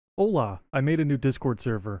Hola, I made a new Discord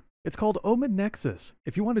server. It's called Omen Nexus.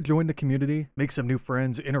 If you want to join the community, make some new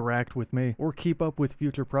friends, interact with me, or keep up with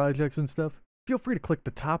future projects and stuff, feel free to click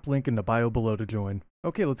the top link in the bio below to join.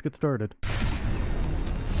 Okay, let's get started.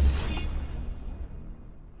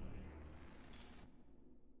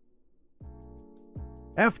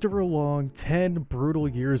 After a long 10 brutal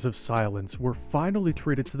years of silence, we're finally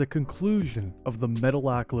treated to the conclusion of the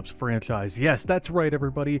Metalocalypse franchise. Yes, that's right,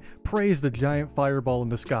 everybody. Praise the giant fireball in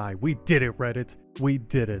the sky. We did it, Reddit. We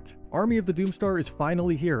did it. Army of the Doomstar is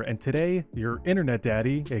finally here, and today, your internet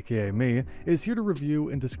daddy, aka me, is here to review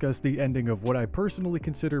and discuss the ending of what I personally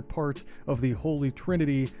consider part of the holy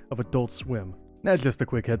trinity of Adult Swim. Now, just a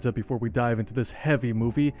quick heads up before we dive into this heavy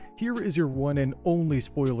movie, here is your one and only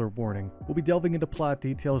spoiler warning. We'll be delving into plot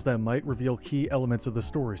details that might reveal key elements of the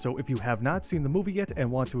story, so if you have not seen the movie yet and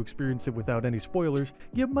want to experience it without any spoilers,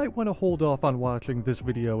 you might want to hold off on watching this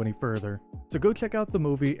video any further. So go check out the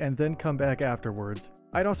movie and then come back afterwards.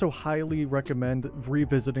 I'd also highly recommend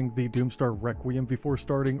revisiting the Doomstar Requiem before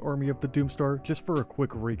starting Army of the Doomstar, just for a quick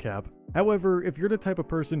recap. However, if you're the type of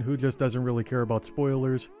person who just doesn't really care about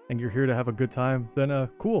spoilers, and you're here to have a good time, then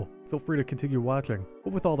cool, feel free to continue watching.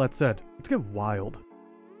 But with all that said, let's get wild.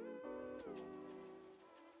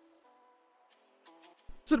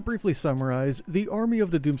 So to briefly summarize, the Army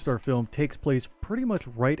of the Doomstar film takes place pretty much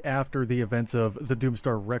right after the events of the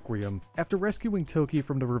Doomstar Requiem. After rescuing Toki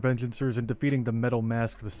from the Revengeancers and defeating the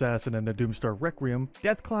metal-masked assassin in the Doomstar Requiem,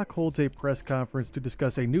 Deathclock holds a press conference to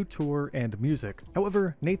discuss a new tour and music.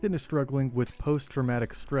 However, Nathan is struggling with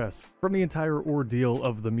post-traumatic stress from the entire ordeal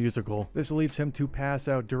of the musical. This leads him to pass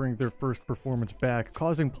out during their first performance back,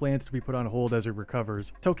 causing plans to be put on hold as he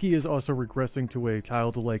recovers. Toki is also regressing to a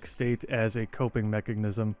childlike state as a coping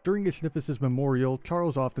mechanism. During Ishniphus' memorial,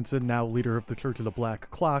 Charles Oftenson, now leader of the Church of the Black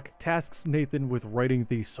Clock, tasks Nathan with writing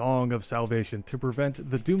the Song of Salvation to prevent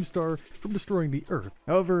the Doomstar from destroying the Earth.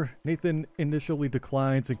 However, Nathan initially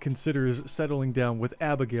declines and considers settling down with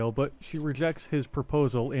Abigail, but she rejects his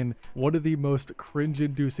proposal in one of the most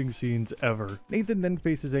cringe-inducing scenes ever. Nathan then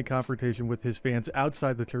faces a confrontation with his fans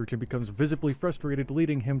outside the church and becomes visibly frustrated,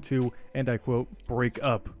 leading him to, and I quote, break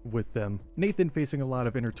up with them. Nathan, facing a lot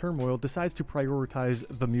of inner turmoil, decides to prioritize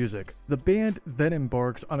the music. The band then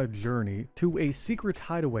embarks on a journey to a secret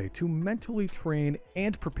hideaway to mentally train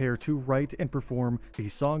and prepare to write and perform the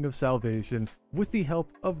Song of Salvation with the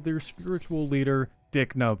help of their spiritual leader,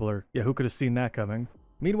 Dick Nubler. Yeah, who could have seen that coming?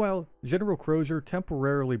 Meanwhile, General Crozier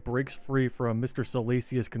temporarily breaks free from Mr.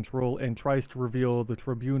 Salasia's control and tries to reveal the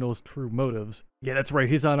Tribunal's true motives. Yeah, that's right,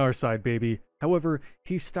 he's on our side, baby. However,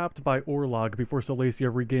 he's stopped by Orlog before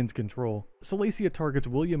Salacia regains control. Salacia targets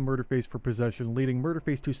William Murderface for possession, leading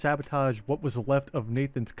Murderface to sabotage what was left of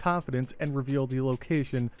Nathan's confidence and reveal the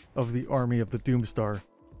location of the Army of the Doomstar.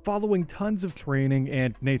 Following tons of training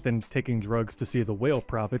and Nathan taking drugs to see the whale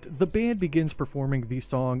prophet, the band begins performing the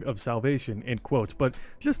Song of Salvation, in quotes, but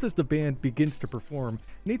just as the band begins to perform,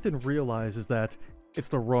 Nathan realizes that it's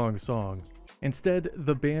the wrong song. Instead,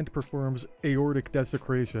 the band performs Aortic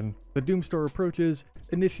Desecration. The Doomstar approaches,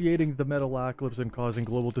 initiating the Metalocalypse and causing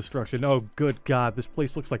global destruction. Oh, good God, this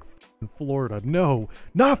place looks like Florida. No,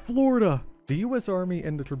 not Florida! The US Army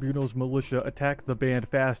and the Tribunal's militia attack the band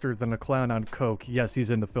faster than a clown on coke. Yes,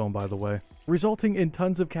 he's in the film, by the way. Resulting in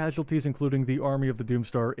tons of casualties, including the Army of the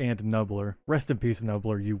Doomstar and Nubler. Rest in peace,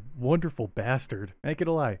 Nubler, you wonderful bastard. I ain't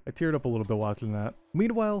gonna lie, I teared up a little bit watching that.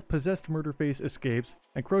 Meanwhile, possessed Murderface escapes,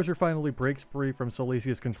 and Crozier finally breaks free from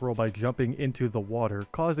Salacia's control by jumping into the water,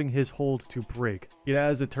 causing his hold to break. Yet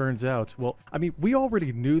as it turns out, well, I mean, we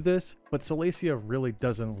already knew this, but Salacia really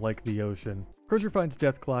doesn't like the ocean. Crozier finds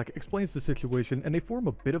Deathclock, explains the situation, and they form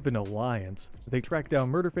a bit of an alliance. They track down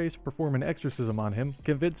Murderface, perform an exorcism on him,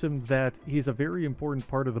 convince him that he's a very important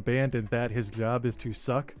part of the band and that his job is to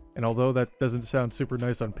suck. And although that doesn't sound super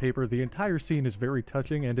nice on paper, the entire scene is very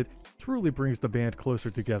touching and it truly brings the band closer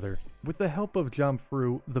together. With the help of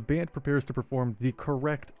Jomfru, the band prepares to perform the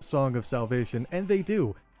correct Song of Salvation, and they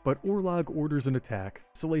do. But Orlog orders an attack.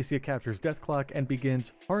 Salacia captures Deathclock and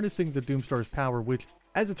begins harnessing the Doomstar's power, which,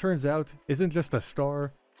 as it turns out, isn't just a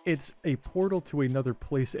star, it's a portal to another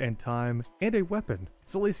place and time, and a weapon.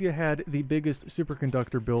 Salacia had the biggest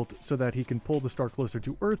superconductor built so that he can pull the star closer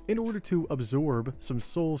to Earth in order to absorb some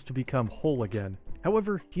souls to become whole again.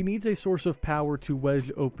 However, he needs a source of power to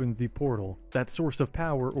wedge open the portal. That source of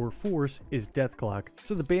power, or force, is Deathclock.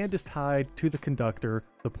 So the band is tied to the conductor,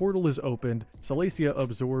 the portal is opened, Salacia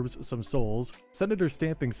absorbs some souls, Senator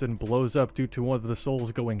Stampingson blows up due to one of the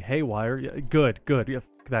souls going haywire. Yeah, good, yeah, f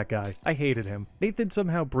that guy. I hated him. Nathan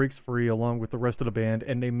somehow breaks free along with the rest of the band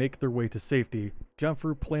and they make their way to safety.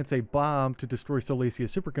 Janfru plants a bomb to destroy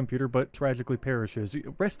Silesia's supercomputer, but tragically perishes.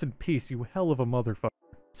 Rest in peace, you hell of a motherfucker.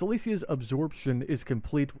 Silesia's absorption is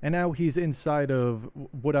complete, and now he's inside of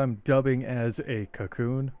what I'm dubbing as a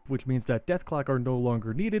cocoon, which means that Deathclock are no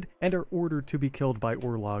longer needed and are ordered to be killed by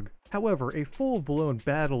Orlog. However, a full-blown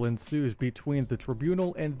battle ensues between the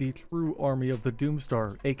Tribunal and the true army of the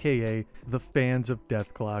Doomstar, aka the fans of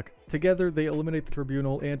Deathclock. Together, they eliminate the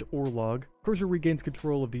Tribunal and Orlog. Crusher regains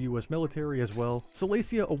control of the US military as well.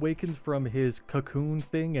 Silesia awakens from his cocoon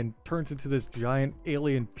thing and turns into this giant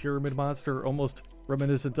alien pyramid monster, almost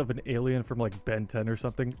reminiscent of an alien from like Ben 10 or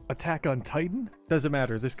something. Attack on Titan? Doesn't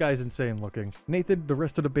matter, this guy's insane looking. Nathan, the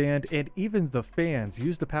rest of the band, and even the fans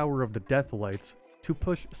use the power of the Death Lights to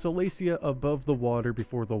push Silesia above the water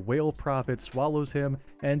before the whale prophet swallows him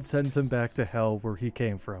and sends him back to hell where he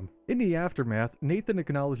came from. In the aftermath, Nathan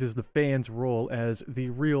acknowledges the fans' role as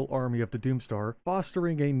the real army of the Doomstar,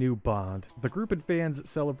 fostering a new bond. The group and fans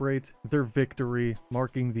celebrate their victory,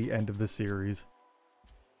 marking the end of the series.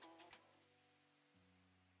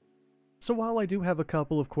 So while I do have a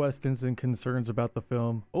couple of questions and concerns about the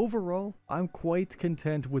film, overall, I'm quite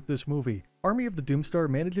content with this movie. Army of the Doomstar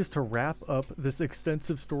manages to wrap up this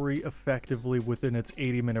extensive story effectively within its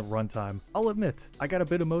 80-minute runtime. I'll admit, I got a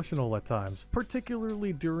bit emotional at times,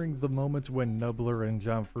 particularly during the moments when Nubler and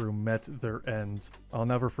Janfru met their ends. I'll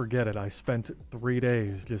never forget it. I spent 3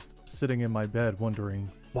 days just sitting in my bed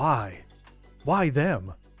wondering, why? Why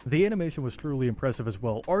them? The animation was truly impressive as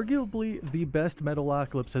well, arguably the best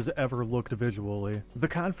Metalocalypse has ever looked visually. The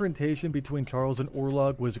confrontation between Charles and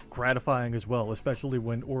Orlog was gratifying as well, especially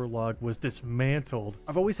when Orlog was dismantled.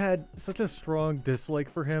 I've always had such a strong dislike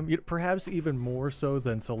for him, perhaps even more so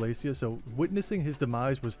than Silesia, so witnessing his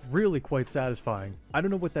demise was really quite satisfying. I don't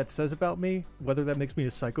know what that says about me, whether that makes me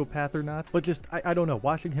a psychopath or not, but just, I don't know,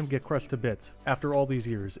 watching him get crushed to bits after all these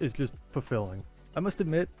years is just fulfilling. I must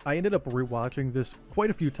admit, I ended up rewatching this quite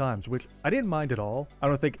a few times, which I didn't mind at all. I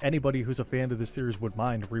don't think anybody who's a fan of this series would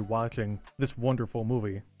mind rewatching this wonderful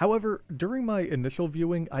movie. However, during my initial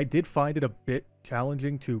viewing, I did find it a bit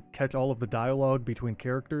challenging to catch all of the dialogue between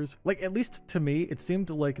characters. Like, at least to me, it seemed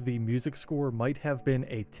like the music score might have been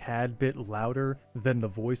a tad bit louder than the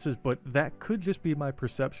voices, but that could just be my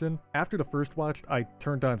perception. After the first watch, I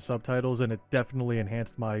turned on subtitles and it definitely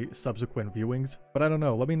enhanced my subsequent viewings. But I don't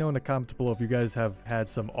know, let me know in the comments below if you guys have had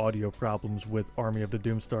some audio problems with Army of the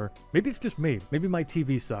Doomstar. Maybe it's just me, maybe my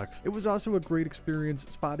TV sucks. It was also a great experience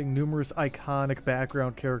spotting numerous iconic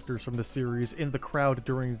background characters from the series in the crowd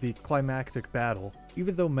during the climactic battle.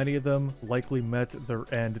 Even though many of them likely met their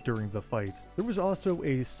end during the fight. There was also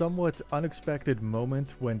a somewhat unexpected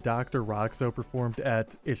moment when Dr. Roxo performed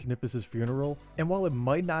at Ishnifis' funeral, and while it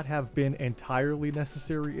might not have been entirely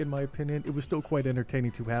necessary in my opinion, it was still quite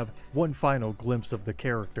entertaining to have one final glimpse of the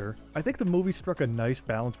character. I think the movie struck a nice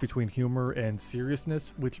balance between humor and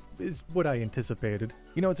seriousness, which is what I anticipated.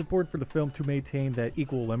 You know, it's important for the film to maintain that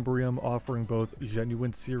equilibrium, offering both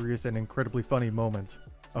genuine, serious, and incredibly funny moments.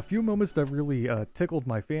 A few moments that really tickled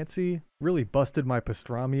my fancy, really busted my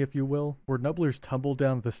pastrami if you will, were Nubler's tumble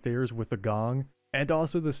down the stairs with the gong, and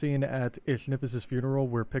also the scene at Ishnifis' funeral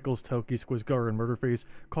where Pickles, Toki, Squizgar, and Murderface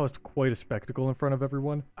caused quite a spectacle in front of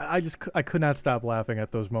everyone. I could not stop laughing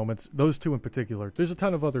at those moments, those two in particular. There's a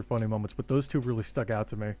ton of other funny moments, but those two really stuck out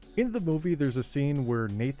to me. In the movie, there's a scene where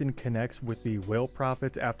Nathan connects with the whale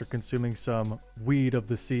prophet after consuming some weed of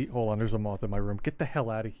the sea. Hold on, there's a moth in my room. Get the hell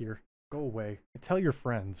out of here. Go away. Tell your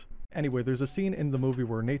friends. Anyway, there's a scene in the movie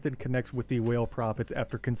where Nathan connects with the whale prophets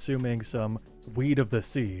after consuming some weed of the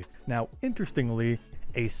sea. Now, interestingly,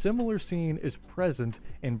 a similar scene is present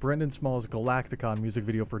in Brendan Small's Galacticon music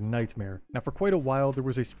video for Nightmare. Now, for quite a while, there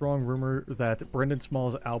was a strong rumor that Brendan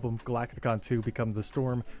Small's album Galacticon 2 Become the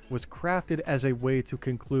Storm was crafted as a way to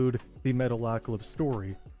conclude the Metalocalypse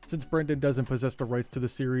story. Since Brendan doesn't possess the rights to the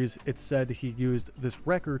series, it's said he used this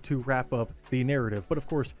record to wrap up the narrative, but of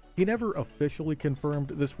course, he never officially confirmed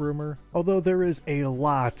this rumor, although there is a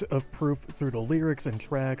lot of proof through the lyrics and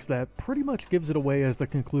tracks that pretty much gives it away as the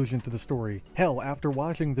conclusion to the story. Hell, after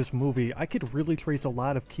watching this movie, I could really trace a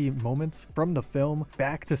lot of key moments from the film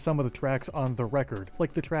back to some of the tracks on the record,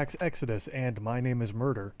 like the tracks Exodus and My Name is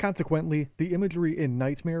Murder. Consequently, the imagery in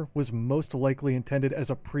Nightmare was most likely intended as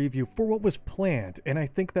a preview for what was planned, and I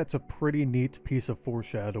think that's a pretty neat piece of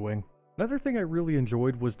foreshadowing. Another thing I really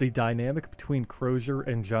enjoyed was the dynamic between Crozier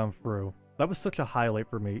and Janfru. That was such a highlight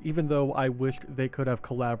for me, even though I wished they could have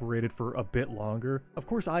collaborated for a bit longer. Of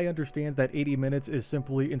course, I understand that 80 minutes is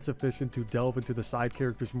simply insufficient to delve into the side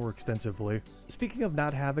characters more extensively. Speaking of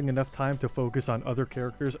not having enough time to focus on other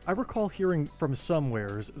characters, I recall hearing from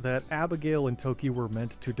somewheres that Abigail and Toki were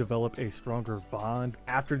meant to develop a stronger bond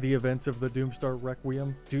after the events of the Doomstar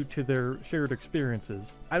Requiem due to their shared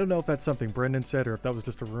experiences. I don't know if that's something Brendan said or if that was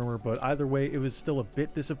just a rumor, but either way, it was still a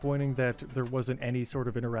bit disappointing that there wasn't any sort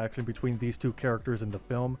of interaction between these two characters in the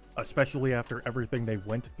film, especially after everything they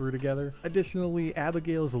went through together. Additionally,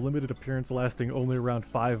 Abigail's limited appearance lasting only around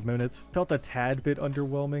 5 minutes felt a tad bit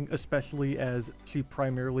underwhelming, especially as she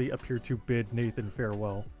primarily appeared to bid Nathan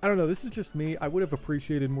farewell. I don't know, this is just me. I would have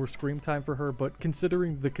appreciated more screen time for her, but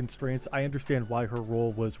considering the constraints, I understand why her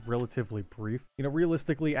role was relatively brief. You know,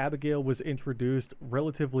 realistically, Abigail was introduced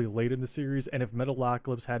relatively late in the series, and if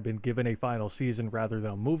Metalocalypse had been given a final season rather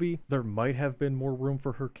than a movie, there might have been more room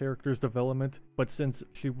for her character's development, but since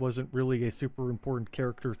she wasn't really a super important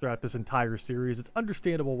character throughout this entire series, it's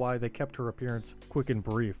understandable why they kept her appearance quick and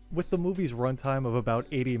brief. With the movie's runtime of about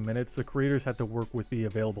 80 minutes, the creators had to work with the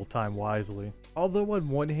available time wisely. Although on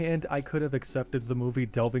one hand, I could have accepted the movie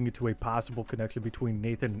delving into a possible connection between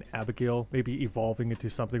Nathan and Abigail, maybe evolving into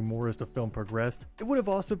something more as the film progressed, it would have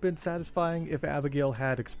also been satisfying if Abigail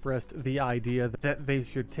had expressed the idea that they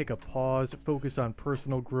should take a pause, focus on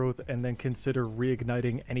personal growth, and then consider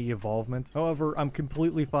reigniting any involvement. However, I'm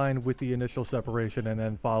completely fine with the initial separation and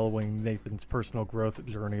then following Nathan's personal growth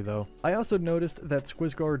journey though. I also noticed that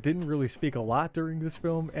Skwisgaard didn't really speak a lot during this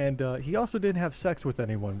film, and he also didn't have sex with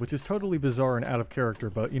anyone, which is totally bizarre and out of character,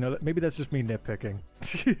 but you know, maybe that's just me nitpicking.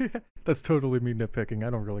 That's totally me nitpicking, I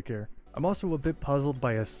don't really care. I'm also a bit puzzled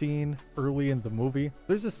by a scene early in the movie.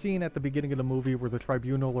 There's a scene at the beginning of the movie where the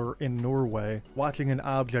Tribunal are in Norway, watching an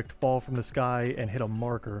object fall from the sky and hit a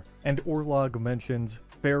marker, and Orlog mentions,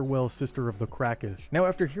 "Farewell, sister of the Krakish." Now,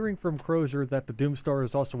 after hearing from Crozier that the Doomstar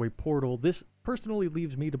is also a portal, this personally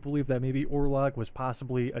leaves me to believe that maybe Orlog was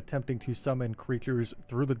possibly attempting to summon creatures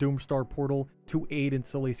through the Doomstar portal to aid in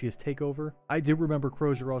Silesia's takeover. I do remember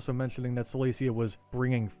Crozier also mentioning that Silesia was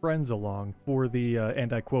bringing friends along for the,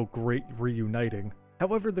 and I quote, great reuniting.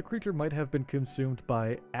 However, the creature might have been consumed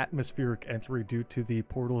by atmospheric entry due to the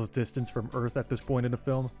portal's distance from Earth at this point in the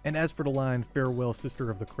film. And as for the line, "Farewell, sister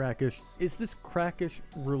of the Krakish," is this Krakish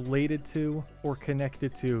related to or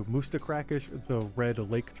connected to Musta Krakish, the red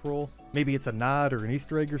lake troll? Maybe it's a nod or an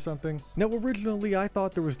Easter egg or something? Now, originally I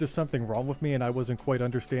thought there was just something wrong with me and I wasn't quite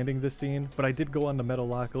understanding this scene, but I did go on the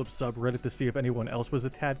Metalocalypse subreddit to see if anyone else was a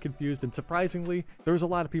tad confused, and surprisingly, there was a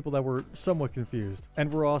lot of people that were somewhat confused,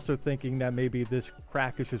 and were also thinking that maybe this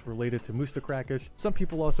Krakish is related to Musta Krakish. Some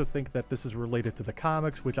people also think that this is related to the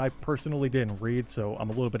comics, which I personally didn't read, so I'm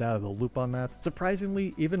a little bit out of the loop on that.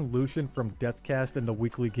 Surprisingly, even Lucian from Deathcast and the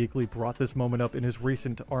Weekly Geekly brought this moment up in his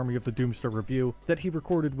recent Army of the Doomstar review that he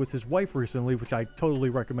recorded with his wife recently, which I totally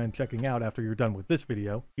recommend checking out after you're done with this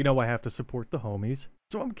video. You know I have to support the homies.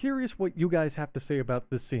 So I'm curious what you guys have to say about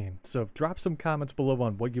this scene, so drop some comments below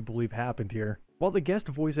on what you believe happened here. While the guest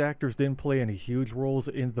voice actors didn't play any huge roles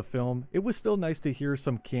in the film, it was still nice to hear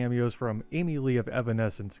some cameos from Amy Lee of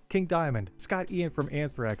Evanescence, King Diamond, Scott Ian from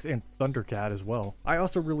Anthrax, and Thundercat as well. I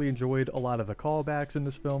also really enjoyed a lot of the callbacks in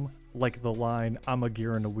this film, like the line, "I'm a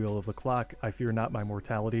gear in the wheel of the clock, I fear not my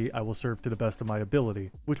mortality, I will serve to the best of my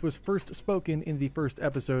ability," which was first spoken in the first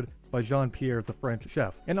episode by Jean-Pierre the French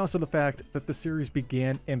chef. And also the fact that the series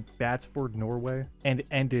began in Batsford, Norway, and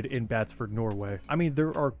ended in Batsford, Norway. I mean,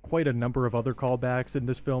 there are quite a number of other callbacks in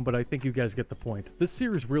this film, but I think you guys get the point. This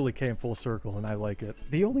series really came full circle, and I like it.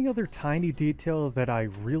 The only other tiny detail that I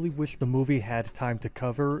really wish the movie had time to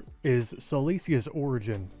cover is Silesia's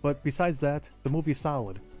origin, but besides that, the movie's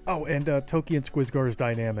solid. Oh, and Toki and Skwisgaard's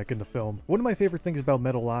dynamic in the film. One of my favorite things about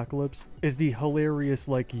Metalocalypse is the hilarious,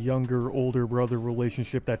 like, younger, older brother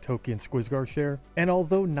relationship that Toki and Skwisgaard share. And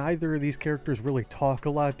although neither of these characters really talk a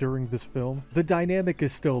lot during this film, the dynamic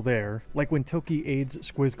is still there. Like when Toki aids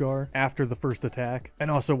Skwisgaard after the first attack, and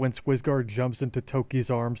also when Skwisgaard jumps into Toki's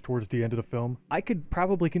arms towards the end of the film. I could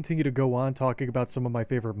probably continue to go on talking about some of my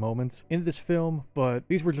favorite moments in this film, but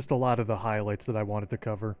these were just a lot of the highlights that I wanted to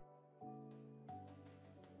cover.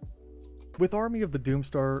 With Army of the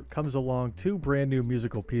Doomstar comes along two brand new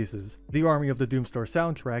musical pieces, the Army of the Doomstar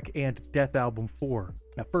soundtrack and Death Album 4.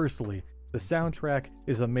 Now firstly, the soundtrack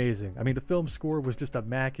is amazing. I mean, the film score was just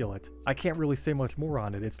immaculate. I can't really say much more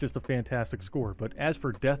on it, it's just a fantastic score. But as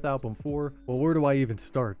for Death Album 4, well, where do I even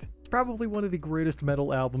start? probably one of the greatest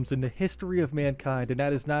metal albums in the history of mankind, and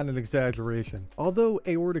that is not an exaggeration. Although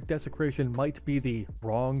Aortic Desecration might be the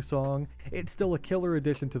wrong song, it's still a killer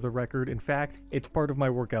addition to the record. In fact, it's part of my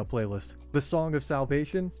workout playlist. The Song of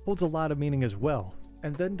Salvation holds a lot of meaning as well.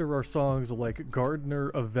 And then there are songs like Gardener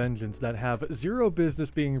of Vengeance that have zero business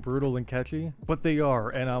being brutal and catchy, but they are,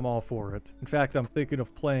 and I'm all for it. In fact, I'm thinking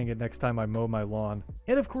of playing it next time I mow my lawn.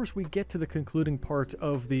 And of course, we get to the concluding part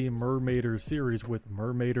of the Mermaider series with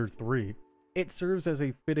Mermaider 3. It serves as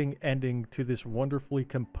a fitting ending to this wonderfully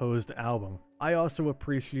composed album. I also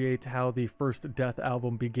appreciate how the first Death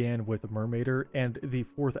album began with Mermaider, and the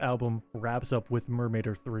fourth album wraps up with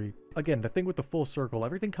Mermaider 3. Again, the thing with the full circle,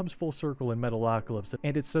 everything comes full circle in Metalocalypse,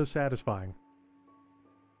 and it's so satisfying.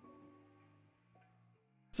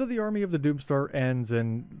 So the army of the Doomstar ends,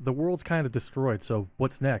 and the world's kind of destroyed, so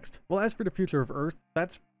what's next? Well, as for the future of Earth,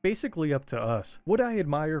 that's basically up to us. What I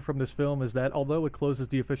admire from this film is that although it closes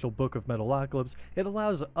the official book of Metalocalypse, it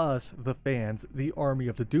allows us, the fans, the army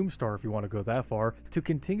of the Doomstar if you want to go that far, to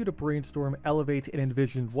continue to brainstorm, elevate, and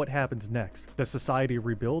envision what happens next. Does society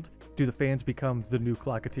rebuild? Do the fans become the new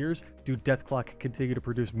Clocketeers? Do Deathclock continue to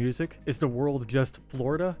produce music? Is the world just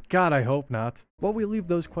Florida? God, I hope not. Well, we leave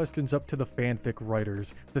those questions up to the fanfic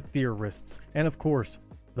writers, the theorists, and of course,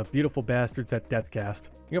 the beautiful bastards at Deathcast.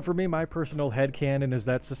 You know, for me, my personal headcanon is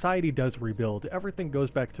that society does rebuild, everything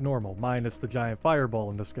goes back to normal, minus the giant fireball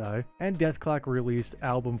in the sky, and Deathclock released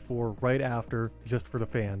album 4 right after, just for the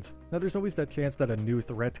fans. Now there's always that chance that a new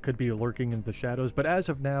threat could be lurking in the shadows, but as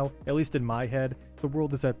of now, at least in my head, the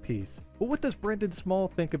world is at peace. But what does Brendan Small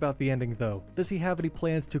think about the ending though? Does he have any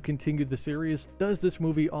plans to continue the series? Does this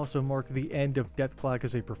movie also mark the end of Deathclock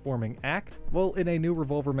as a performing act? Well, in a new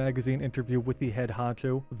Revolver magazine interview with the head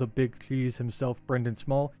honcho, the big cheese himself, Brendan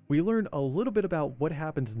Small, we learn a little bit about what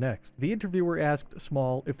happens next. The interviewer asked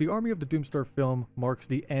Small if the Army of the Doomstar film marks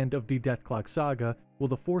the end of the Deathclock saga, will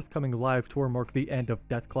the forthcoming live tour mark the end of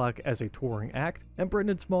Deathclock as a touring act? And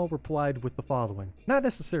Brendan Small replied with the following: not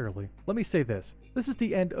necessarily. Let me say this. This is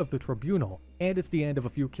the end of the Tribunal, and it's the end of a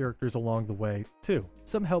few characters along the way, too.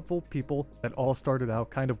 Some helpful people that all started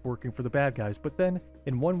out kind of working for the bad guys, but then,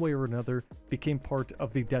 in one way or another, became part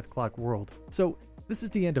of the Deathclock world. So, this is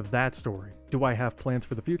the end of that story. Do I have plans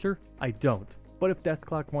for the future? I don't. But if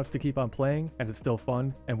Deathclock wants to keep on playing, and it's still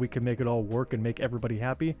fun, and we can make it all work and make everybody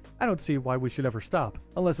happy, I don't see why we should ever stop.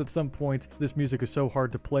 Unless at some point, this music is so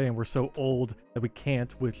hard to play and we're so old that we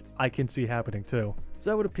can't, which I can see happening too.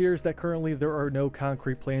 So it appears that currently there are no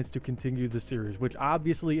concrete plans to continue the series, which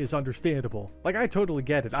obviously is understandable. Like, I totally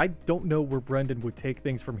get it. I don't know where Brendan would take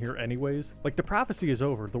things from here anyways. Like, the prophecy is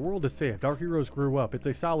over. The world is saved. Our heroes grew up. It's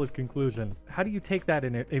a solid conclusion. How do you take that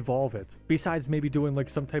and evolve it? Besides maybe doing like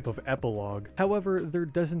some type of epilogue. However, there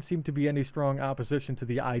doesn't seem to be any strong opposition to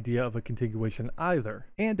the idea of a continuation either.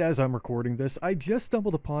 And as I'm recording this, I just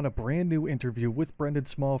stumbled upon a brand new interview with Brendan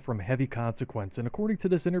Small from Heavy Consequence. And according to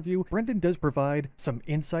this interview, Brendan does provide some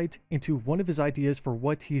insight into one of his ideas for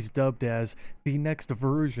what he's dubbed as the next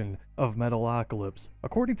version of Metalocalypse.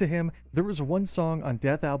 According to him, there was one song on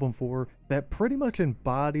Death Album 4 that pretty much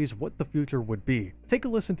embodies what the future would be. Take a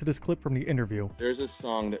listen to this clip from the interview. There's a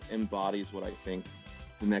song that embodies what I think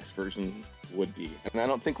the next version would be. And I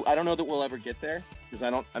don't know that we'll ever get there,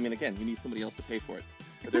 because I mean, again, you need somebody else to pay for it.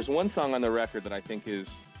 But there's one song on the record that I think is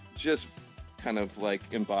just kind of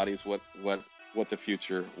like embodies what the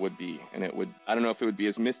future would be, and it would, I don't know if it would be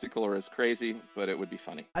as mystical or as crazy, but it would be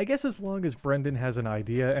funny. I guess as long as Brendan has an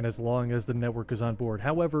idea and as long as the network is on board.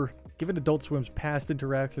 However, given Adult Swim's past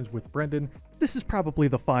interactions with Brendan, this is probably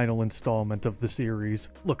the final installment of the series.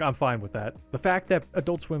 Look, I'm fine with that. The fact that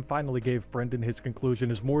Adult Swim finally gave Brendan his conclusion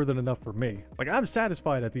is more than enough for me. Like, I'm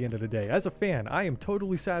satisfied at the end of the day. As a fan, I am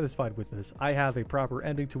totally satisfied with this. I have a proper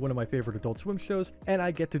ending to one of my favorite Adult Swim shows, and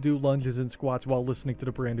I get to do lunges and squats while listening to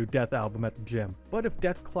the brand new Death album at the gym. But if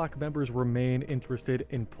Deathclock members remain interested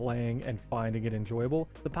in playing and finding it enjoyable,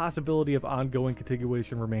 the possibility of ongoing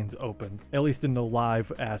continuation remains open, at least in the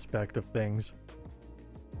live aspect of things.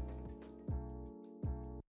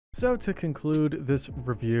 So to conclude this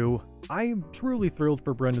review, I am truly thrilled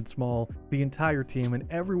for Brendan Small, the entire team, and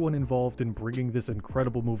everyone involved in bringing this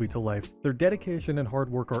incredible movie to life. Their dedication and hard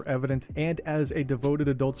work are evident, and as a devoted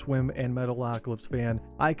Adult Swim and Metalocalypse fan,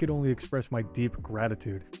 I could only express my deep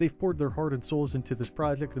gratitude. They've poured their heart and souls into this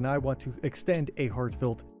project, and I want to extend a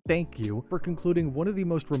heartfelt thank you for concluding one of the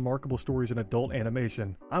most remarkable stories in adult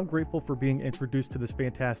animation. I'm grateful for being introduced to this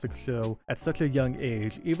fantastic show at such a young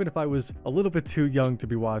age, even if I was a little bit too young to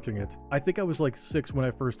be watching it. I think I was like 6 when I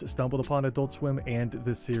first stumbled stumbled upon Adult Swim and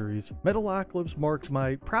this series. Metalocalypse marked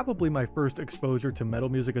probably my first exposure to metal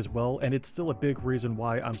music as well, and it's still a big reason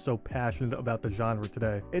why I'm so passionate about the genre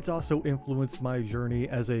today. It's also influenced my journey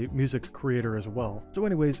as a music creator as well. So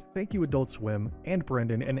anyways, thank you Adult Swim and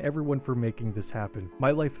Brendan and everyone for making this happen.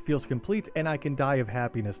 My life feels complete and I can die of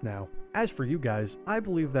happiness now. As for you guys, I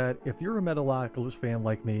believe that if you're a Metalocalypse fan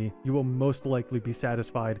like me, you will most likely be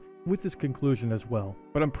satisfied with this conclusion as well.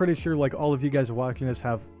 But I'm pretty sure like all of you guys watching this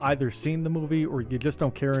have either seen the movie or you just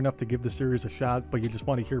don't care enough to give the series a shot, but you just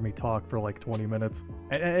want to hear me talk for like 20 minutes.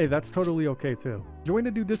 And hey, that's totally okay too. Join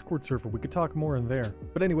a new Discord server, we could talk more in there.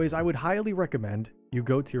 But anyways, I would highly recommend you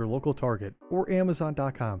go to your local Target or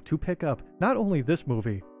Amazon.com to pick up not only this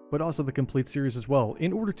movie, but also the complete series as well,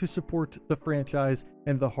 in order to support the franchise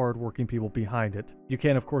and the hard-working people behind it. You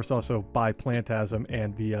can, of course, also buy Plantasm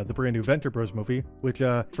and the brand new Venture Bros movie, which,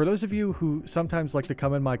 for those of you who sometimes like to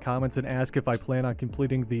come in my comments and ask if I plan on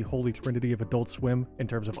completing the holy trinity of Adult Swim in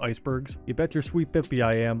terms of icebergs, you bet your sweet bippy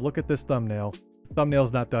I am. Look at this thumbnail.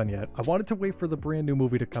 Thumbnail's not done yet. I wanted to wait for the brand new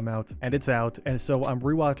movie to come out, and it's out, and so I'm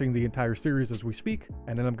rewatching the entire series as we speak,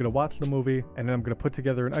 and then I'm gonna watch the movie, and then I'm gonna put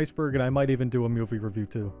together an iceberg, and I might even do a movie review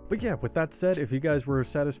too. But yeah, with that said, if you guys were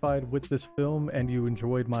satisfied with this film and you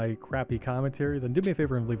enjoyed my crappy commentary, then do me a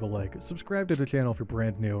favor and leave a like. Subscribe to the channel if you're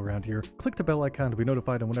brand new around here. Click the bell icon to be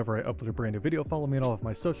notified whenever I upload a brand new video. Follow me on all of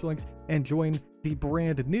my social links, and join the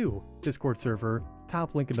brand new Discord server,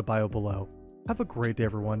 top link in the bio below. Have a great day,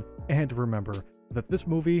 everyone, and remember that this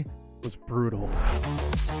movie was brutal.